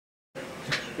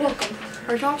Welcome.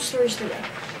 Our top stories today.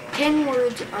 10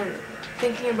 words are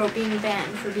thinking about being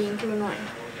banned for being too annoying.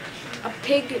 A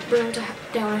pig burned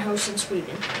down a house in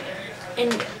Sweden.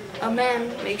 And a man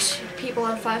makes people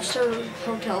at a 5-star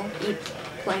hotel eat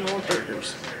plain old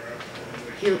burgers.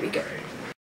 Here we go.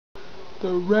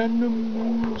 The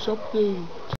random news update.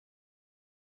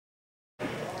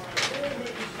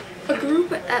 A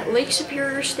group at Lake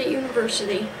Superior State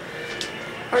University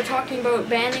are talking about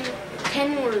banning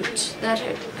 10 words that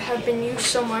have been used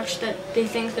so much that they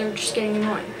think they're just getting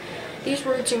annoying. These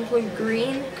words include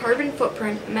green, carbon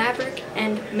footprint, maverick,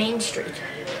 and Main Street.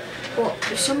 Well,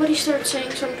 if somebody starts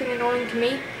saying something annoying to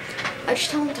me, I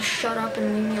just tell them to shut up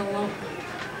and leave me alone.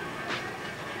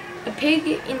 A pig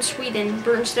in Sweden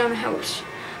burns down a house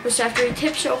just after he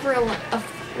tips over a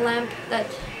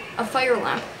fire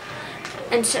lamp,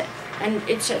 and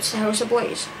it sets the house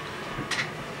ablaze.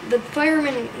 The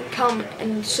firemen come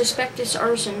and suspect it's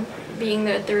arson, being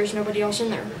that there is nobody else in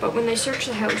there. But when they search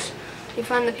the house, they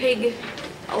find the pig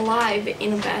alive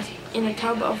in a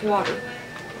tub of water.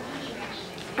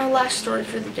 Our last story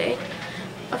for the day.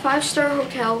 A 5-star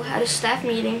hotel had a staff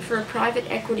meeting for a private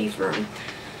equity firm,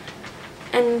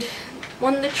 and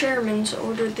one of the chairmen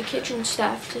ordered the kitchen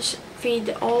staff to feed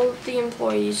all the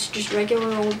employees just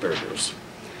regular old burgers.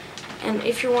 And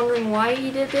if you're wondering why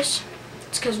he did this,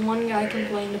 it's because one guy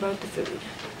complained about the food.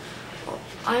 Well,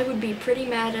 I would be pretty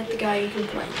mad at the guy who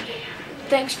complained.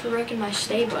 Thanks for wrecking my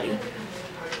stay, buddy.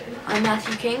 I'm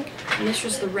Matthew King, and this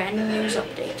was the Random News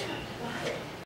Update.